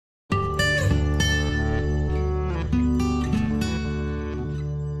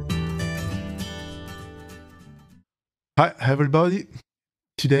Hi, everybody.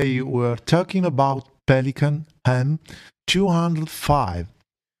 Today we're talking about Pelikan M205.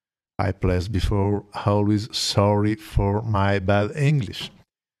 I placed before, always sorry for my bad English.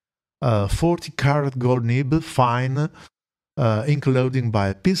 40 karat gold nib, fine, including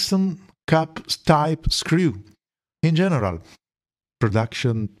by piston cap type screw. In general,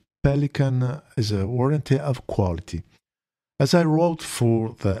 production Pelikan is a warranty of quality. As I wrote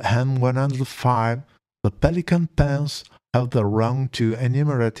for the M105, the Pelican pens have the wrong to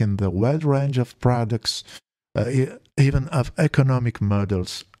enumerate in the wide range of products, even of economic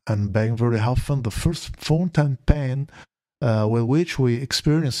models, and being very often the first fountain pen with which we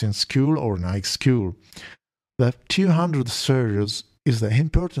experience in school or night school. The 200 series is the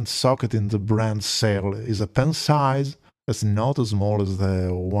important socket in the brand sale, is a pen size that's not as small as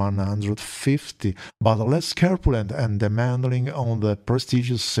the 150, but less careful and demanding on the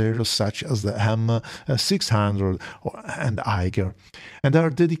prestigious series such as the M600 and higher. And there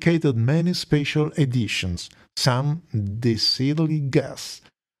are dedicated many special editions, some decidedly guess.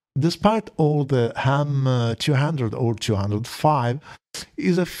 Despite all, the M200 or 205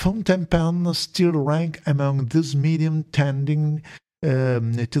 is a fountain pen still rank among these medium tending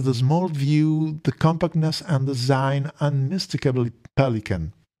to the small view, the compactness and design unmistakably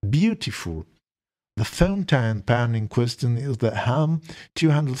Pelican. Beautiful. The fountain pen in question is the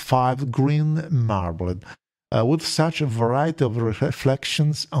M205 green marbled, with such a variety of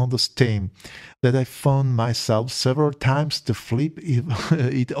reflections on the stem that I found myself several times to flip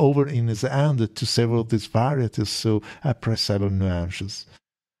it over in his hand to several of these varieties so appreciable nuances.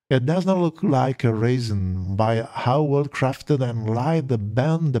 It does not look like a reason by how well crafted and light the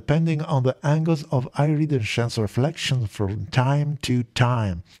band depending on the angles of iridescent reflection from time to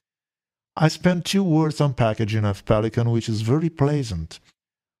time. I spent 2 words on packaging of Pelican, which is very pleasant.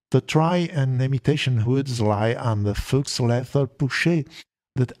 The try and imitation hoods lie on the Fuchs leather poché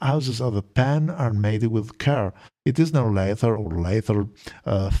that houses of the pen are made with care. It is no leather or leather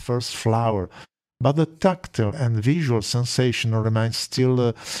first flower, but the tactile and visual sensation remains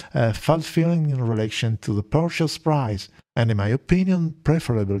still fulfilling in relation to the purchase price, and in my opinion,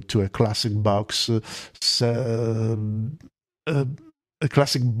 preferable to a classic box,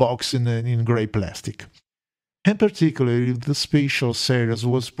 in grey plastic. In particular, the special series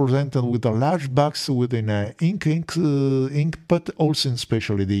was presented with a large box within an ink, but also in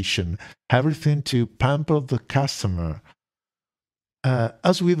special edition, everything to pamper the customer.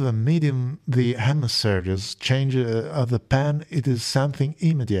 As with the medium, the M series change of the pen, it is something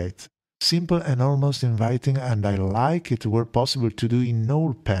immediate, simple and almost inviting, and I like it were possible to do in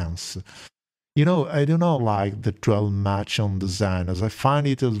all pens. You know, I do not like the 12 match on design, as I find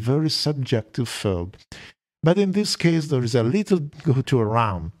it a very subjective field. But in this case, there is a little go to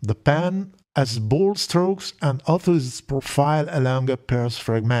around. The pen has bold strokes, and although its profile along appears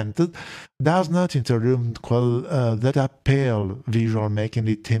fragmented, does not interrupt that appeal visual, making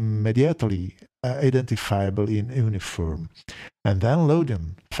it immediately identifiable in uniform. And then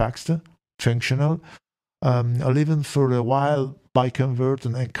loading, fast, functional, living for a while by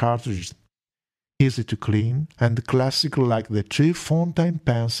converting a cartridge. Easy to clean, and classic like the 2 fountain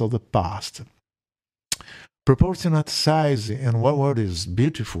pens of the past. Proportionate size and what word is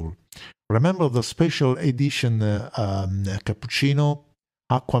beautiful. Remember the special edition Cappuccino,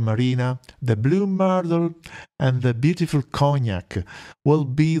 Aquamarina, the Blue Myrtle, and the beautiful Cognac will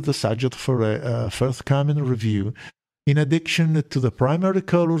be the subject for a forthcoming review, in addition to the primary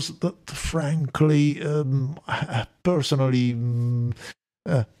colors that, frankly, personally,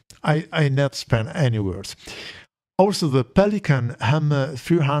 I not spend any words. Also, the Pelikan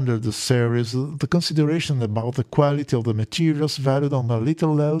M200 series, the consideration about the quality of the materials valued on a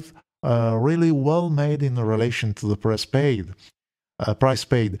little load, really well made in relation to the price paid.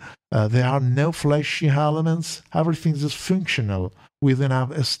 There are no flashy elements, everything is functional, with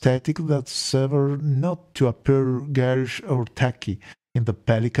enough aesthetic that serve not to appear garish or tacky. In the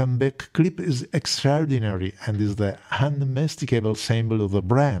Pelican back clip is extraordinary and is the unmistakable symbol of the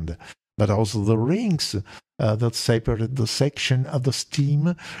brand, but also the rings that separate the section of the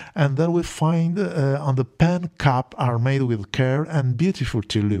stem and that we find on the pen cap are made with care and beautiful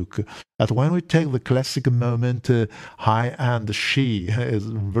to look. But when we take the classic moment, high and she is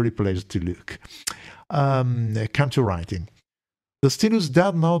very pleasant to look. Come to writing. The stylus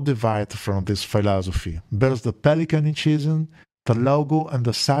does not divide from this philosophy, bears the Pelican incision, the logo and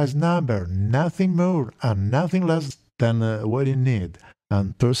the size number, nothing more and nothing less than what you need.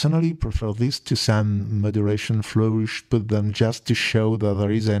 And personally prefer this to some moderation flourish, put them just to show that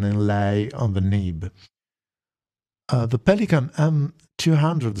there is an inlay on the nib. The Pelikan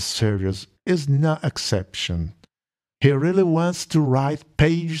M200 series is no exception. He really wants to write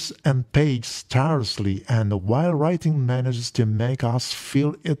pages and pages tirelessly, and while writing manages to make us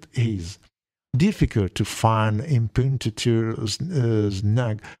feel at ease. Difficult to find impuntuous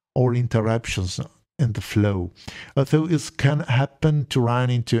snag or interruptions in the flow, although it can happen to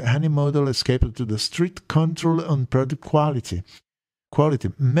run into any model escaped to the strict control on product quality.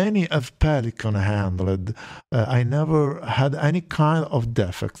 Many of Pelican handled, I never had any kind of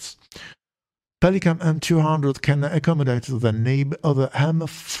defects. Pelikan M200 can accommodate the nib of the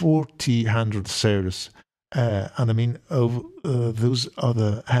M400 series, and I mean of those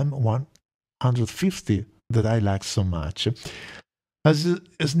other M150 that I like so much.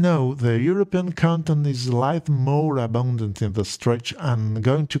 As know, the European content is slightly more abundant in the stretch and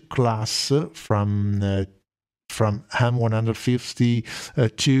going to class from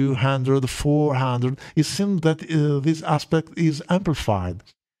M150, 200, 400. It seems that this aspect is amplified.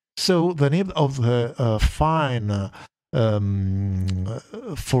 So the need of the fine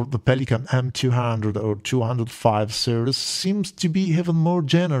for the Pelikan M200 or 205 series seems to be even more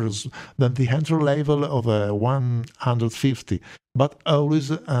generous than the entry level of a 150, but always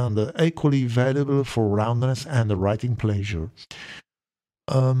and equally valuable for roundness and writing pleasure.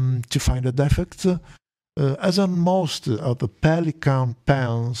 To find a defect, as on most of the Pelikan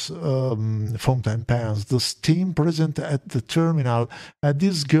pens, fountain pens, the steam present at the terminal had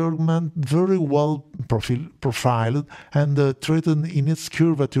this garment very well profiled and treated in its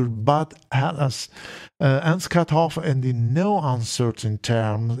curvature, but has ends cut off and in no uncertain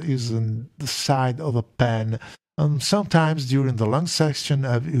terms is on the side of the pen. And sometimes during the long section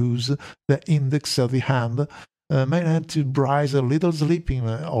of use, the index of the hand may have to rise a little sleeping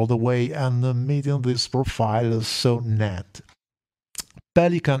all the way and making this profile so net.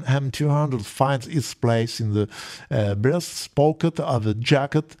 Pelikan M200 finds its place in the breast pocket of a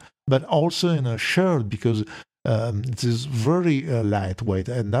jacket, but also in a shirt because it is very lightweight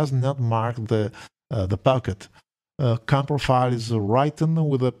and does not mark the pocket. Cam profile is written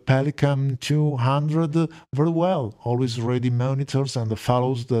with a Pelikan 200 very well, always ready monitors and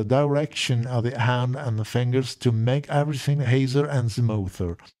follows the direction of the hand and the fingers to make everything easier and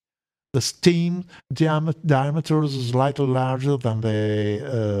smoother. The steam diameter is slightly larger than the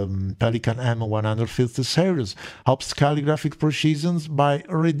Pelikan M150 series, helps calligraphic precision by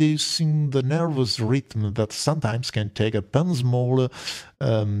reducing the nervous rhythm that sometimes can take a pen small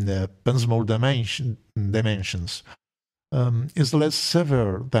dimensions. Is less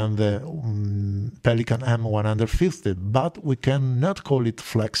severe than the Pelikan M150, but we cannot call it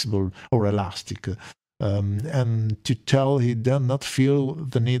flexible or elastic. And to tell he does not feel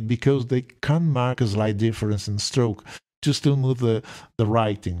the need because they can mark a slight difference in stroke to smooth the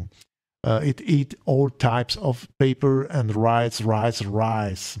writing. It eats all types of paper and writes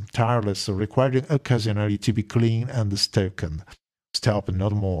tireless, requiring occasionally to be cleaned and stopped,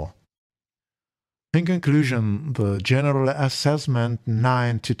 not more. In conclusion, the general assessment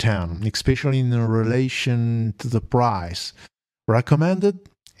 9 to 10, especially in relation to the price. Recommended?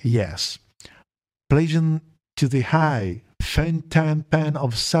 Yes. Pleasant to the eye, fountain pen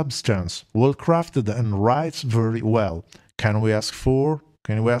of substance, well crafted and writes very well. Can we ask for?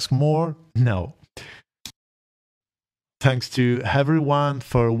 Can we ask more? No. Thanks to everyone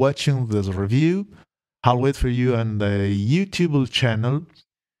for watching this review. I'll wait for you on the YouTube channel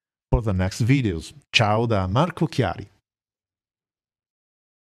for the next videos. Ciao da Marco Chiari.